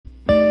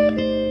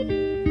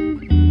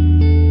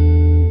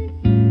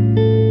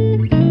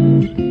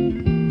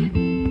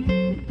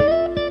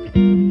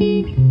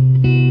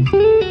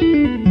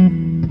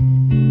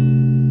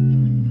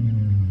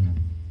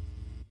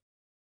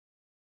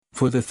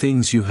For the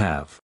things you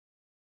have.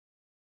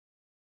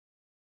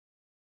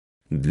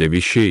 Для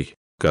вещей,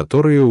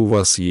 которые у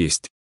вас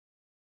есть.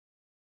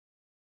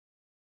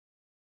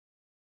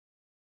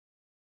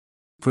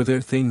 For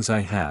the things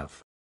I have.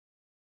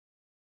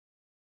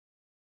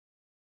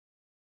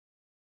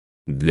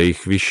 Для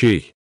их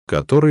вещей,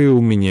 которые у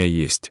меня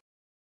есть.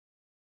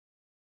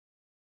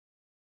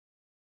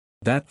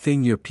 That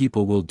thing your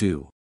people will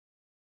do.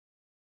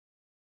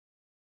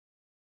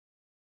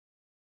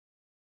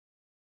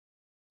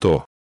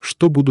 То,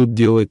 что будут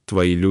делать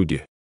твои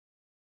люди.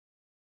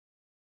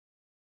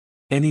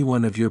 Any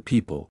one of your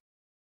people.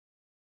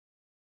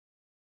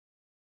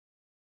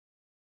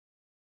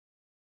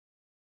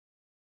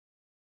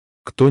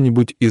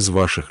 Кто-нибудь из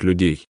ваших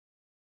людей.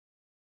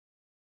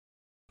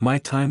 My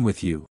time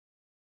with you.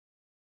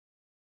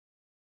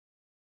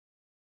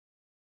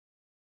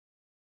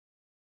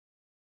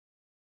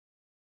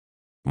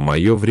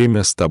 Мое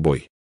время с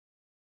тобой.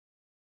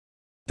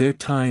 Their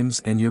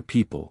times and your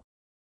people.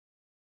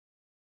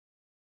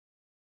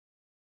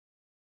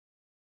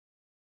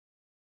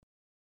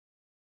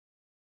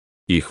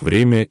 Их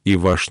время и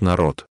ваш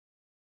народ.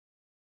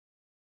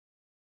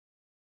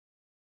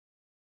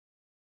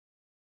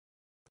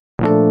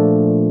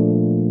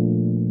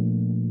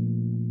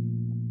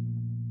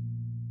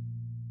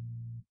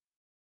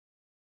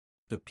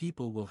 The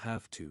people will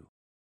have to.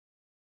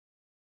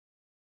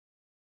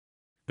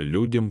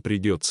 Людям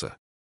придется.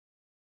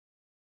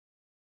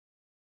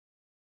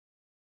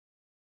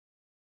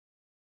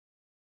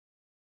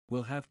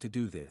 Will have to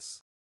do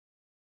this.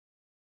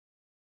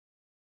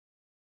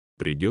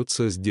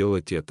 Придется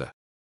сделать это.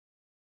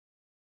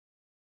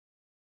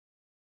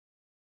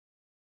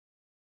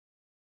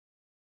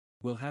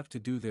 Will have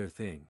to do their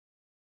thing.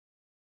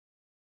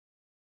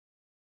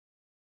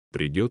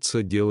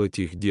 Придется делать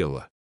их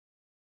дело.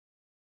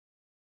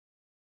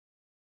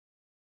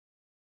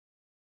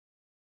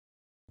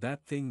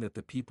 That thing that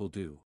the people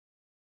do.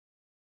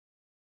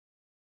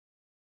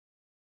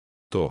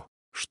 То,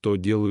 что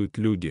делают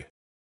люди.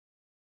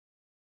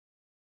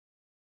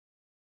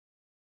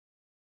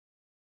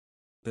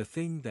 The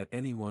thing that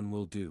anyone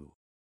will do.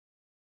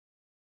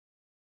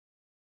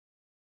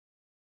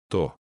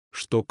 То,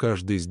 что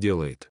каждый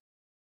сделает.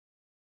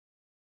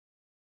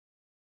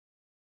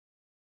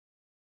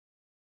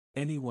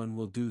 Anyone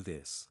will do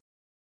this.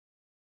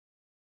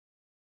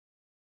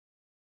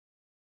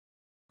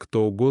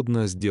 Кто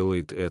угодно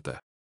сделает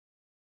это.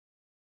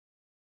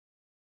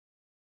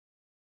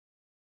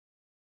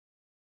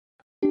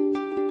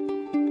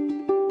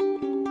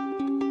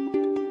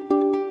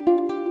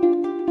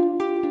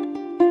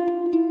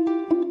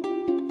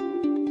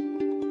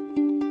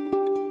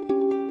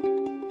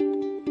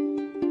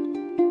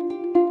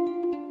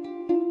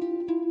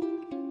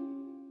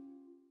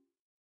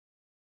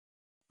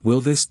 Will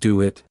this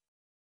do it?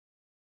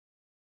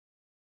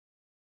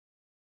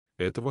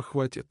 Этого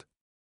хватит.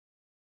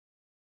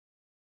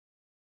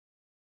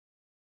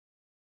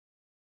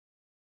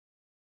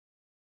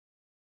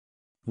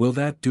 Will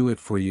that do it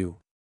for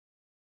you?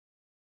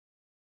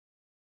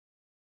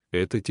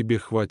 Это тебе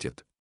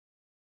хватит.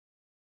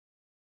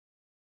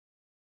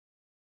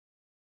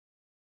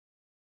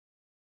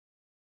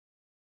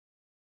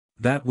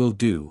 That will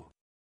do.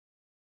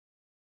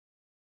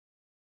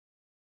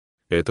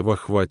 Этого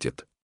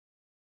хватит.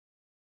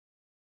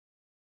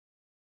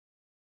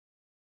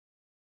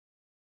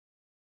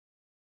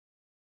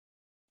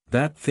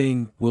 That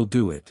thing will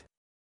do it.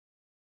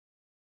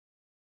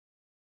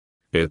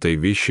 Этой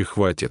вещи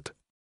хватит.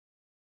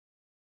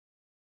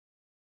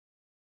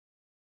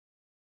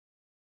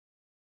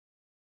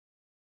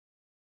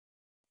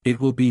 It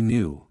will be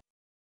new.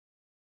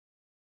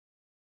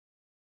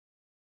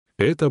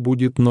 Это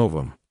будет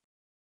новым.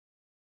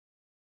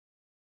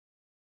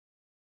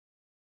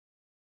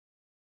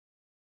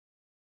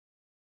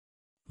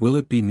 Will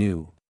it be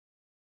new?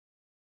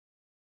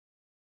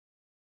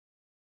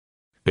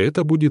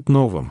 Это будет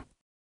новым.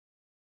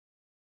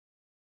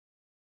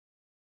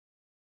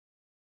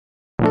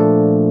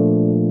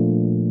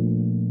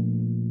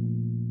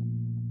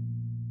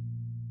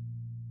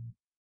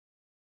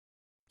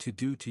 To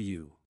do to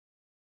you.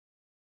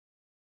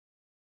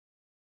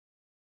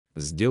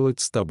 Сделать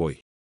с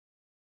тобой.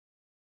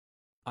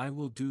 I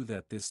will do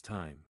that this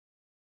time.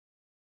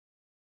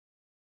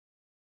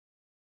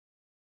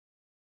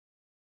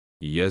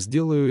 Я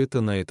сделаю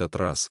это на этот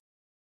раз.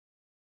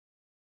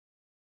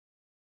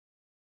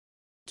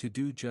 To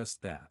do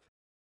just that.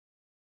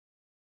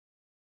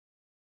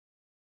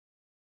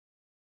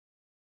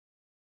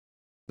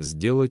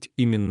 Сделать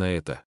именно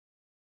это.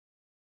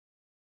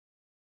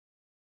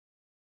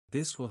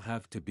 This will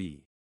have to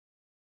be.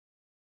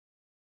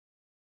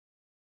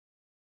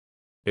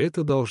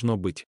 Это должно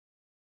быть.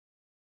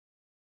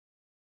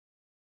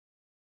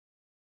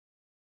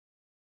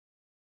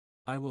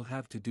 I will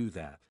have to do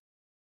that.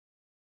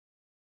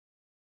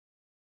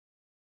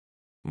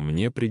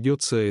 Мне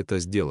придется это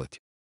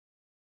сделать.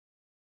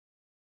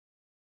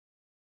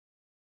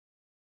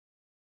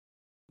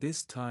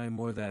 This time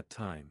or that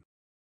time.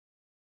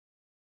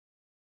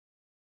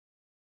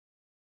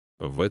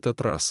 В этот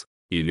раз.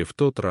 Или в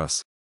тот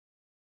раз.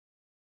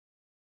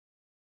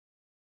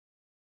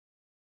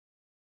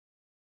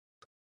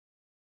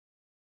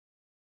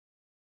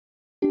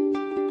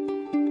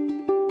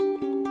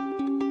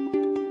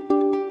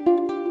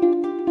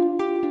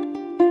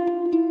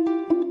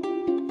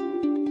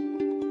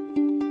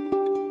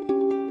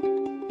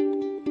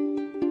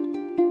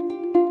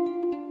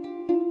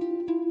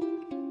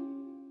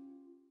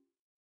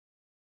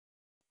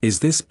 Is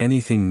this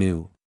anything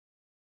new?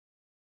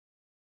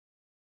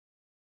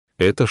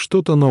 Это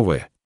что-то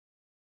новое.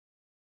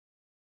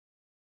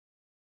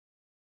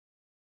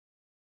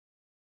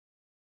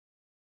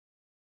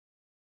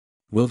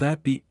 Will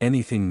that be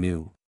anything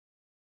new?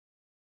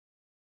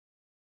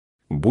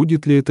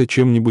 Будет ли это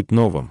чем-нибудь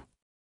новым?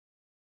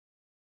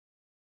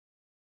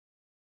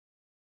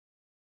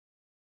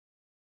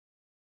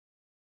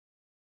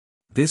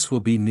 This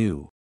will be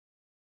new.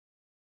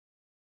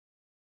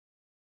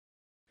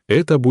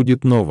 Это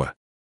будет ново.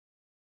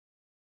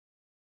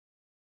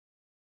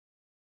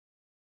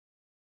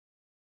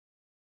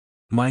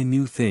 My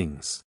new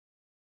things.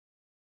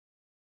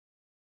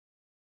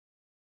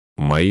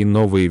 Мои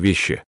новые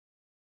вещи.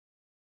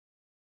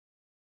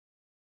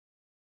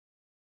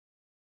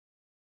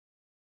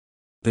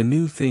 The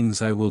new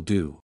things I will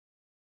do.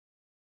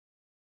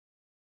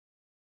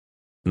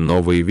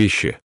 Новые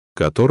вещи,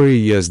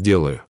 которые я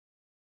сделаю.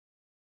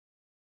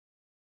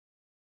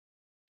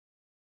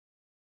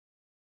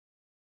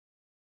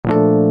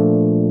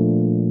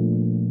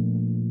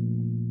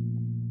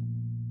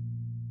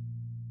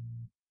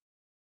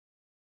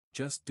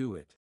 Just do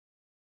it.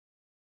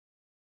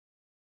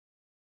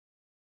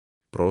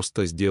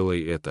 Просто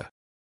сделай это.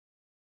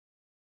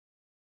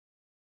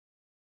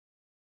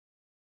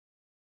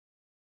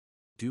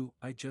 Do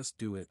I just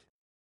do it?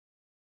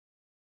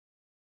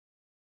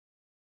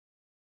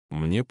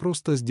 Мне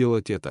просто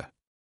сделать это.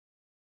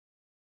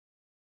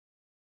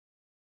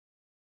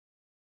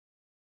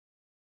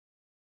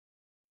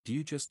 Do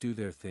you just do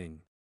their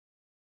thing?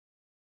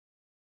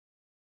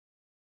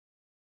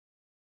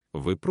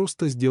 Вы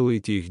просто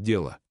сделаете их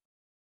дело.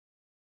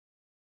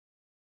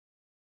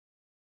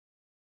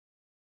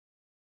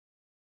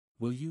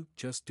 Will you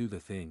just do the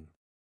thing?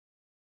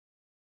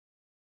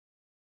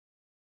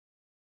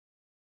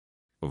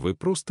 Вы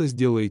просто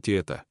сделаете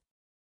это.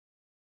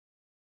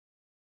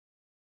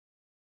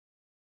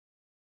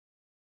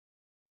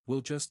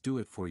 We'll just do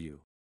it for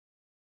you.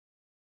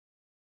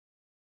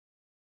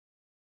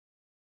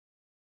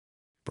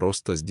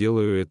 Просто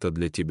сделаю это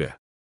для тебя.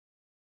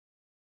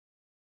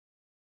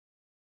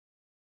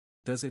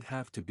 Does it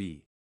have to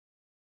be?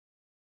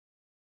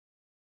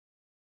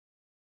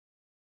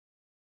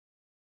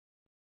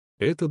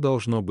 Это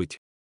должно быть.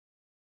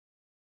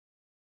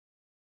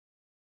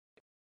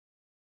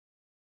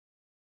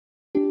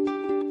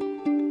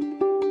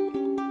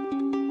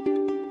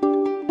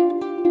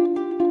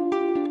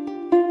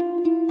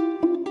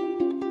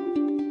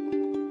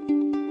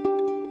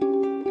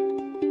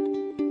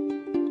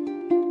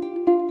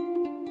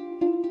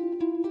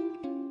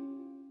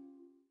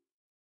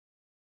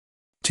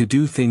 To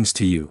do things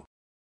to you.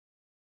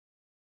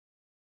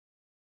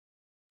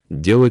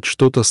 Делать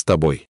что-то с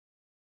тобой.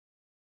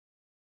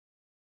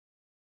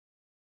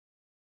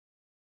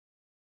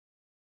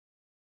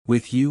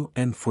 With you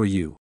and for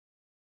you.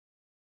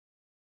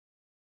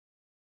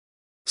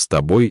 С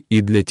тобой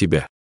и для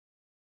тебя.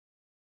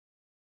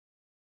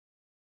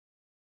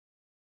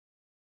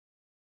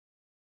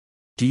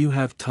 Do you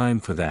have time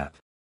for that?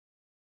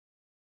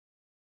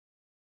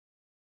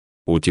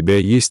 У тебя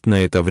есть на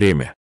это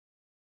время.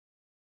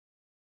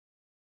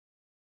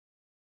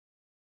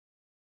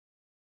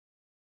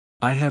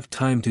 I have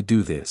time to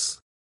do this.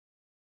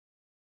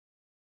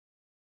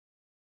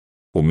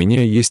 У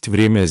меня есть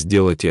время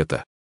сделать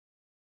это.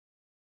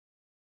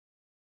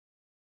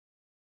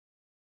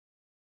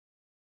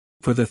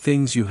 For the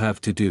things you have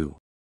to do.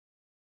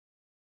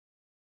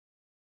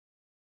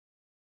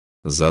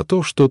 За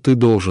то, что ты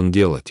должен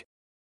делать.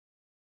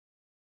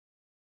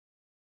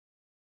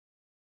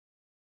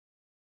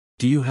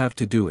 Do you have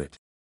to do it?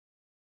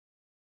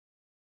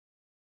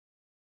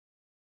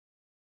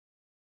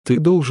 Ты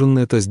должен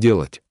это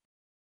сделать.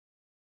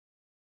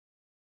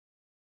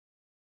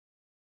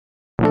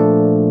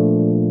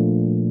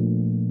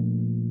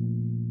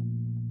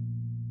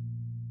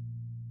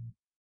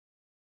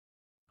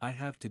 I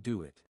have to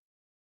do it.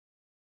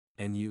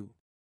 And you?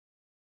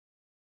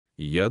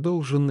 Я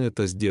должен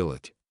это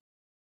сделать.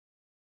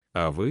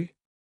 А вы?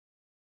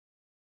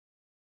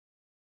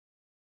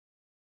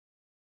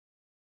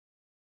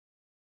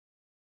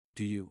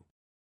 Do you?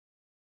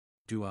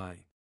 Do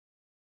I?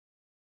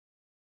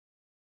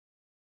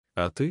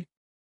 А ты?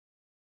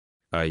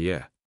 А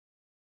я?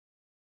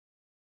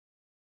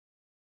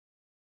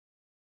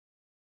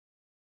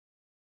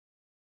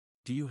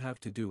 Do you have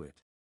to do it?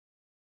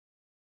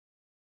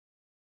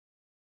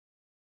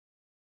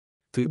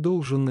 Ты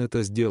должен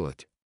это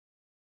сделать.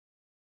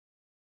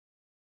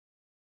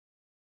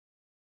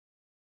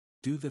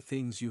 Do the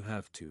things you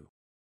have to.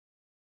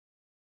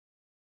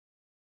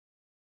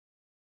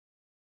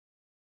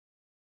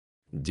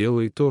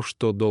 Делай то,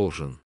 что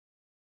должен.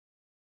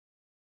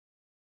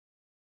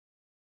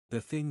 The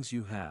things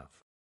you have.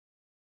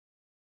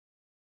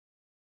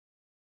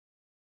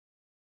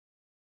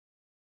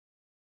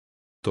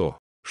 То,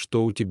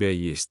 что у тебя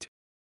есть.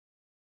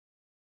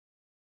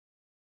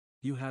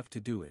 You have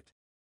to do it.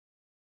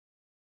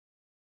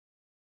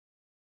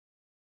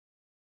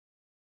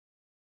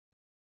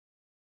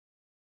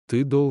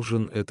 Ты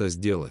должен это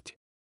сделать.